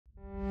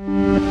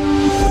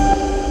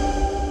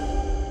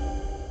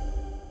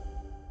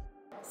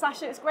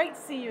Sasha, it's great to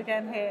see you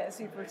again here at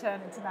SuperReturn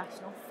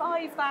International.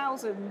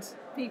 5,000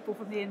 people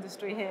from the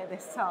industry here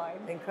this time.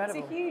 Incredible.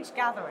 It's a huge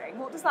gathering.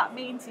 What does that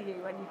mean to you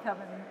when you come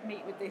and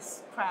meet with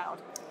this crowd?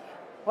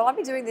 Well, I've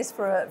been doing this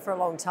for a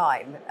long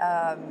time.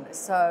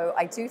 So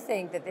I do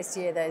think that this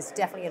year there's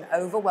definitely an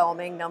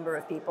overwhelming number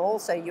of people.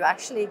 So you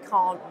actually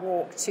can't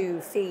walk 2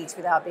 feet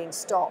without being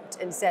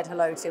stopped and said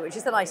hello to, which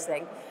is a nice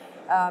thing.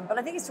 But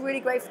I think it's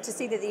really great to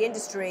see that the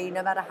industry,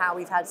 no matter how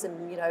we've had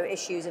some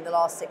issues in the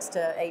last 6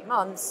 to 8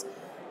 months,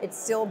 it's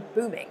still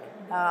booming.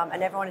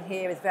 And everyone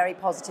here with very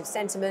positive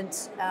sentiment.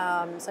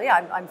 So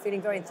yeah, I'm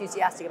feeling very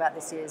enthusiastic about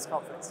this year's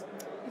conference.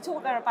 You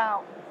talked there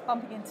about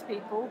bumping into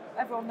people.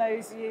 Everyone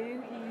knows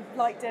you. You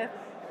like to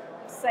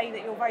say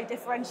that you're very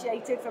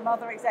differentiated from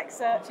other exec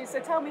searches. So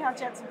tell me how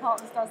Jensen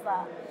Partners does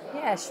that.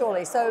 Yeah,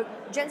 surely. So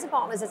Jensen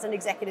Partners as an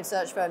executive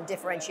search firm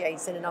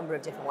differentiates in a number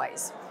of different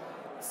ways.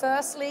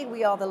 Firstly,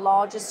 we are the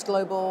largest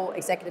global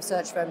executive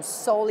search firm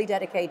solely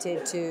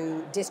dedicated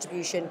to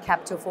distribution,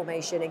 capital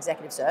formation,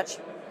 executive search.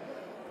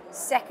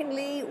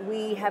 Secondly,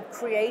 we have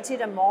created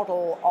a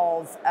model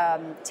of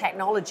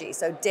technology,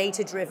 so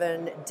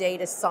data-driven,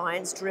 data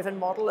science-driven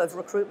model of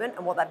recruitment.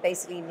 And what that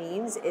basically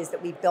means is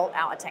that we built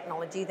out a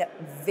technology that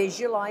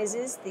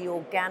visualizes the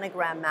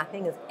organogram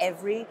mapping of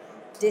every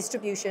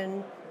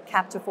distribution,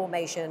 capital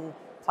formation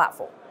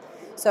platform.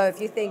 So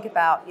if you think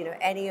about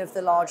any of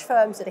the large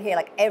firms that are here,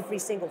 like every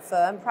single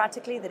firm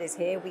practically that is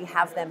here, we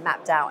have them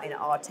mapped out in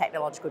our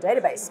technological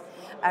database.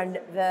 And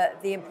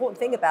the important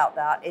thing about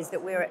that is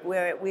that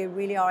we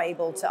really are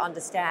able to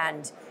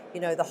understand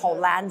the whole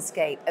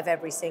landscape of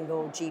every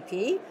single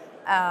GP,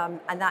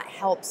 and that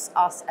helps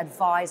us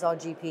advise our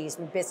GPs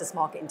from a business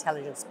market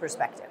intelligence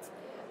perspective.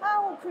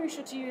 How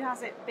crucial to you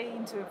has it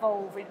been to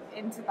evolve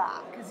into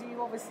that? Because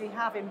you obviously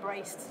have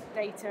embraced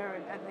data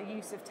and the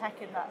use of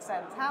tech in that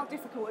sense. How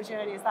difficult a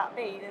journey has that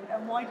been,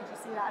 and why did you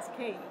see that as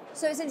key?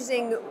 So it's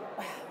interesting.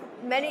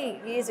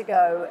 Many years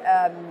ago,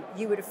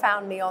 you would have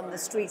found me on the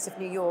streets of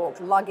New York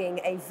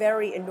lugging a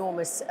very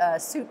enormous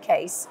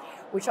suitcase,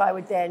 which I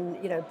would then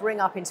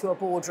bring up into a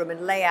boardroom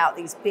and lay out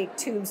these big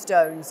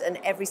tombstones. And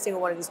every single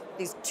one of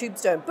these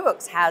tombstone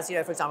books has,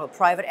 for example,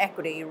 private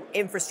equity,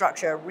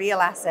 infrastructure, real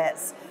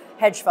assets,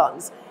 hedge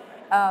funds.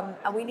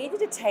 And we needed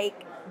to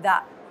take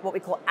that, what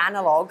we call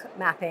analog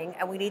mapping,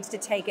 and we needed to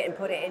take it and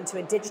put it into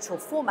a digital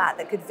format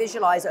that could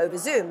visualize over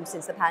Zoom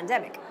since the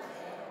pandemic.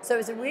 So it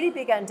was a really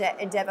big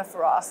endeavor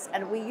for us,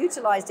 and we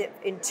utilized it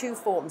in 2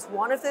 forms.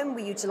 One of them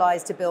we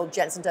utilized to build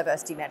Jensen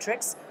Diversity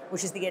Metrics,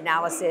 which is the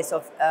analysis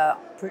of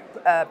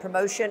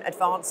promotion,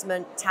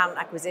 advancement, talent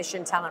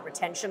acquisition, talent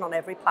retention on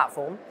every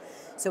platform.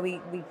 So we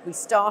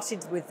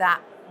started with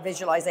that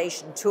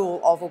visualization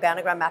tool of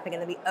organogram mapping,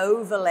 and then we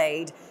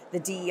overlaid the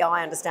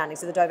DEI understanding,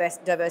 so the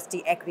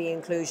diversity, equity,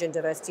 inclusion,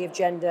 diversity of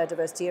gender,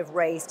 diversity of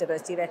race,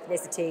 diversity of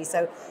ethnicity.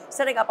 So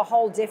setting up a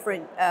whole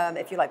different,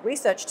 if you like,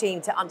 research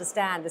team to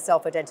understand the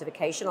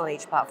self-identification on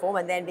each platform,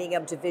 and then being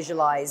able to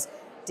visualize,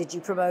 did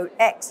you promote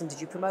X and did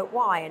you promote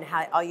Y, and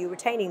how are you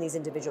retaining these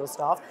individual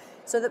staff?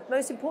 So the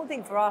most important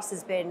thing for us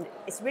has been,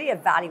 it's really a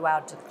value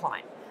add to the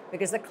client,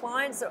 because the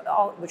clients,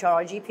 which are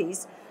our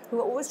GPs, who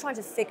are always trying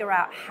to figure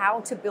out how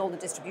to build a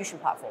distribution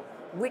platform.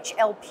 Which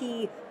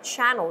LP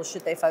channels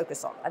should they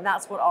focus on? And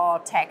that's what our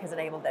tech has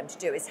enabled them to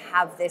do, is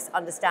have this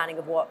understanding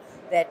of what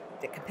their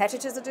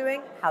competitors are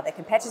doing, how their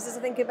competitors are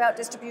thinking about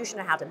distribution,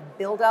 and how to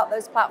build out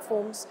those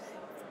platforms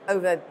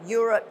over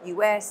Europe,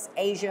 US,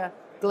 Asia,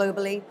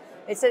 globally.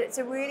 It's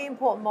a really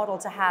important model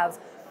to have,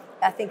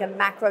 I think, a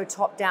macro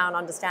top-down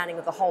understanding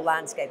of the whole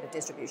landscape of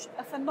distribution.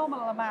 A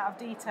phenomenal amount of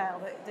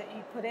detail that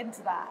you put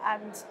into that,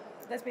 and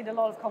there's been a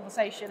lot of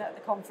conversation at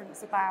the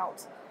conference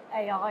about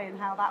AI and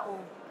how that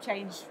will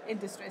change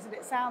industries, and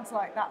it sounds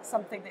like that's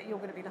something that you're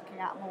going to be looking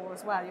at more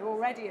as well. You're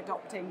already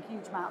adopting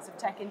huge amounts of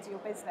tech into your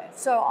business.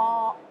 So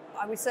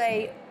I would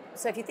say,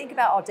 so if you think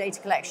about our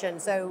data collection,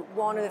 so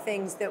one of the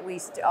things that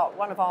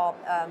one of our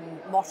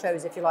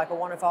mottos, if you like, or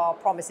one of our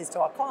promises to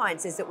our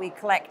clients is that we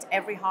collect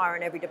every hire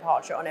and every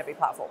departure on every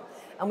platform.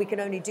 And we can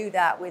only do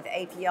that with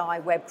API,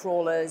 web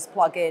crawlers,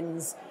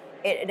 plugins.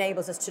 It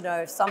enables us to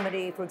know if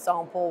somebody, for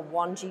example,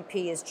 one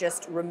GP has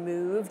just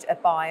removed a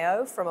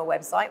bio from a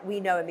website, we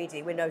know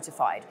immediately, we're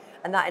notified.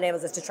 And that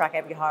enables us to track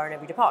every hire and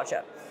every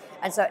departure.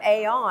 And so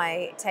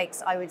AI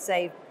takes, I would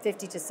say,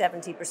 50 to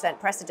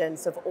 70%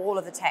 precedence of all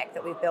of the tech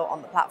that we've built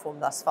on the platform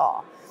thus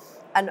far.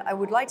 And I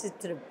would like to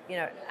sort of,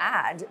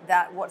 add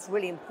that what's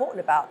really important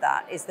about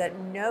that is that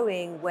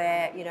knowing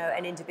where,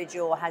 an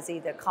individual has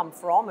either come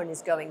from and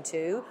is going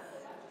to,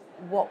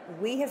 what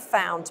we have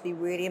found to be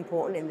really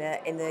important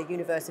in the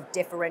universe of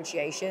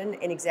differentiation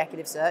in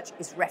executive search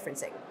is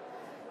referencing.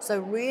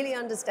 So really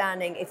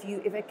understanding if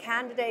a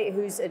candidate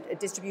who's a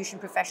distribution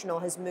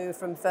professional has moved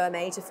from firm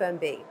A to firm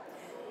B,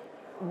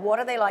 what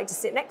do they like to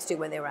sit next to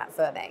when they were at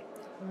firm A?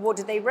 What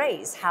did they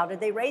raise? How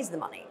did they raise the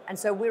money? And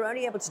so we're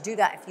only able to do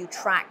that if you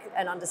track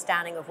an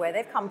understanding of where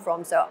they've come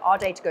from. So our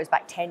data goes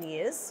back 10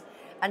 years.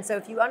 And so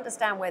if you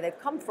understand where they've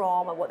come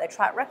from and what their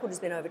track record has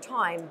been over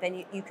time,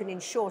 then you can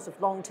ensure sort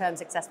of long-term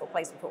successful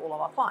placement for all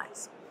of our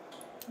clients.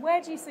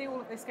 Where do you see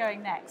all of this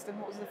going next, and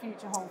what does the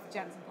future hold for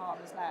Jensen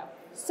Partners now?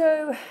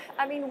 So,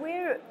 I mean,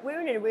 we're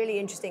in a really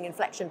interesting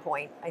inflection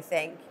point, I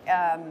think.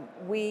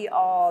 We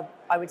are,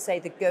 I would say,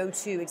 the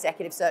go-to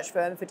executive search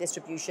firm for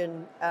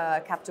distribution,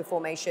 capital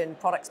formation,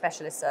 product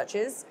specialist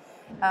searches.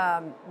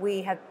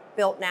 We have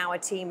built now a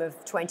team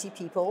of 20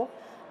 people.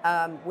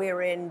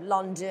 We're in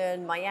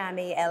London,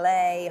 Miami,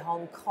 LA,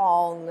 Hong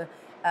Kong,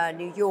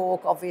 New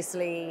York,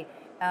 obviously.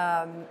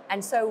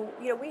 And so,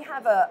 we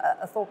have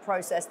a thought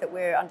process that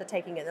we're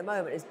undertaking at the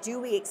moment is, do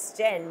we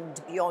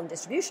extend beyond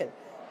distribution?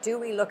 Do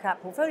we look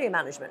at portfolio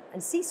management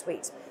and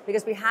C-suite?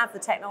 Because we have the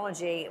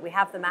technology, we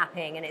have the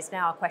mapping, and it's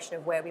now a question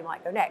of where we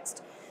might go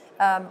next.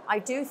 I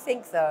do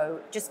think,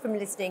 though, just from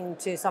listening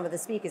to some of the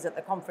speakers at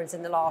the conference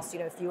in the last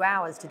few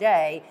hours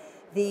today,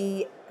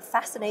 the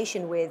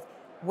fascination with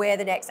where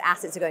the next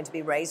assets are going to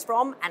be raised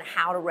from and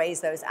how to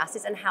raise those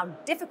assets and how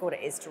difficult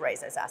it is to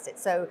raise those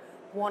assets. So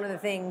one of the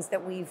things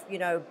that we've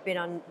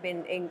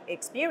been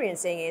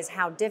experiencing is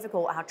how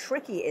difficult, how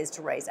tricky it is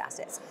to raise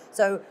assets.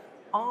 So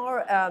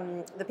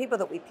the people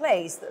that we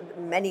place,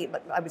 many,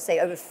 I would say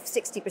over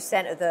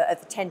 60% of the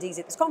attendees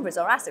at this conference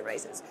are asset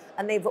raisers.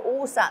 And they've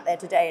all sat there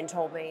today and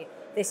told me,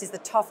 this is the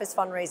toughest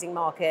fundraising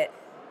market.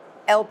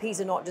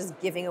 LPs are not just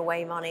giving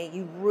away money.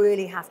 You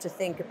really have to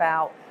think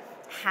about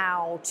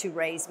how to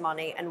raise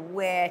money and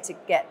where to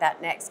get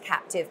that next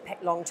captive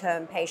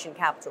long-term patient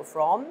capital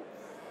from.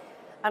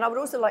 And I would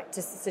also like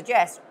to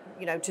suggest,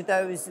 to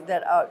those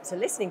that are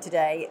listening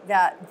today,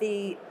 that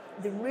the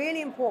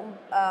really important,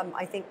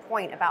 I think,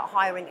 point about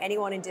hiring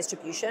anyone in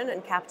distribution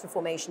and capital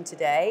formation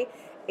today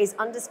is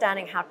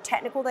understanding how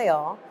technical they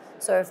are.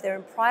 So if they're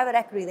in private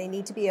equity, they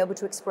need to be able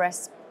to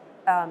express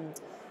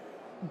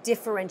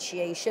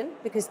differentiation,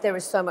 because there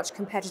is so much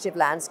competitive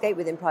landscape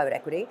within private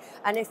equity.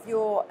 And if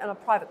you're in a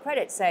private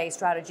credit, say,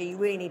 strategy, you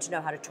really need to know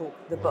how to talk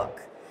the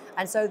book.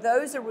 And so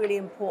those are really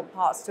important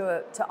parts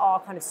to our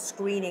kind of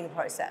screening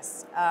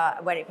process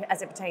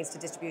as it pertains to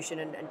distribution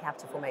and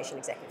capital formation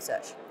executive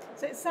search.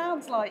 So it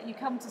sounds like you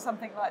come to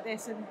something like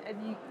this and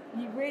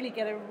you really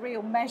get a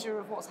real measure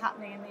of what's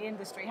happening in the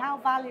industry. How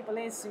valuable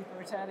is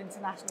SuperReturn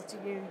International to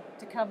you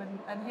to come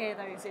and hear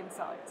those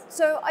insights?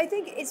 So I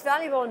think it's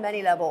valuable on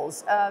many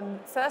levels.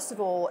 First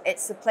of all,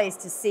 it's a place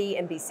to see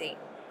and be seen.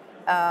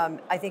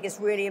 I think it's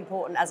really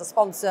important as a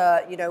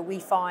sponsor, we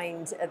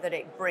find that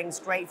it brings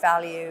great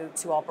value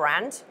to our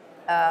brand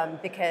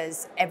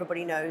because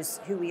everybody knows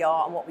who we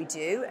are and what we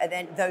do. And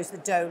then those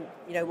that don't,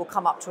 will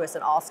come up to us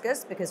and ask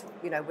us because,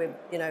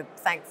 we're,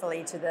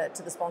 thankfully to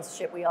the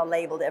sponsorship, we are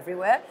labeled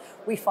everywhere.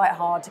 We fight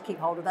hard to keep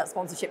hold of that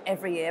sponsorship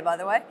every year, by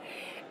the way.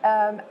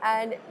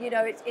 And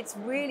it's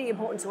really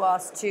important to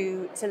us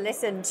to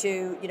listen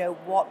to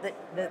what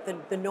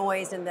the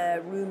noise and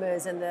the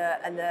rumors and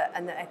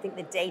the I think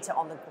the data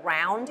on the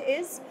ground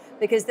is,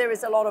 because there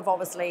is a lot of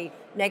obviously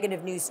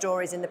negative news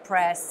stories in the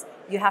press.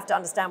 You have to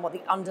understand what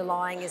the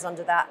underlying is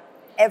under that.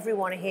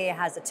 Everyone here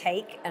has a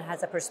take and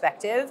has a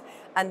perspective,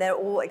 and they're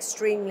all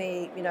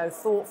extremely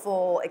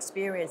thoughtful,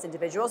 experienced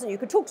individuals, and you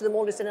could talk to them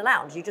all just in a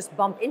lounge. You just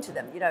bump into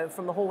them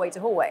from the hallway to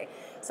hallway.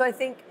 So I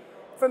think,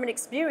 from an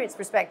experience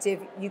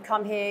perspective, you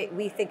come here,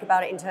 we think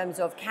about it in terms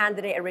of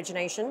candidate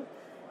origination,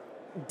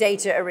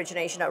 data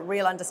origination, a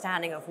real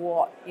understanding of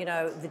what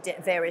the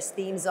various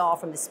themes are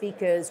from the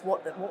speakers,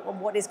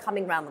 what is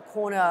coming around the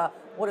corner,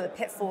 what are the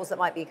pitfalls that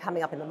might be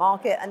coming up in the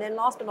market, and then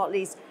last but not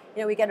least,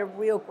 we get a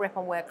real grip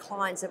on what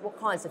clients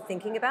are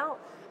thinking about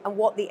and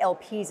what the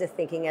LPs are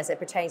thinking as it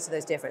pertains to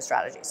those different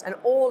strategies, and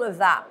all of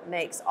that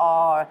makes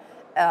our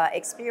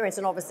experience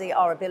and obviously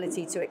our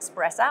ability to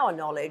express our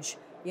knowledge,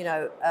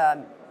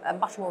 a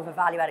much more of a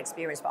value-add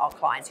experience for our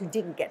clients who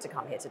didn't get to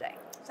come here today.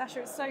 Sasha,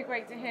 it's so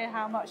great to hear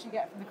how much you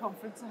get from the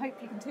conference. I hope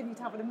you continue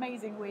to have an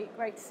amazing week.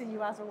 Great to see you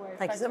as always.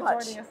 Thank you so much.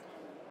 much. Thanks for joining us.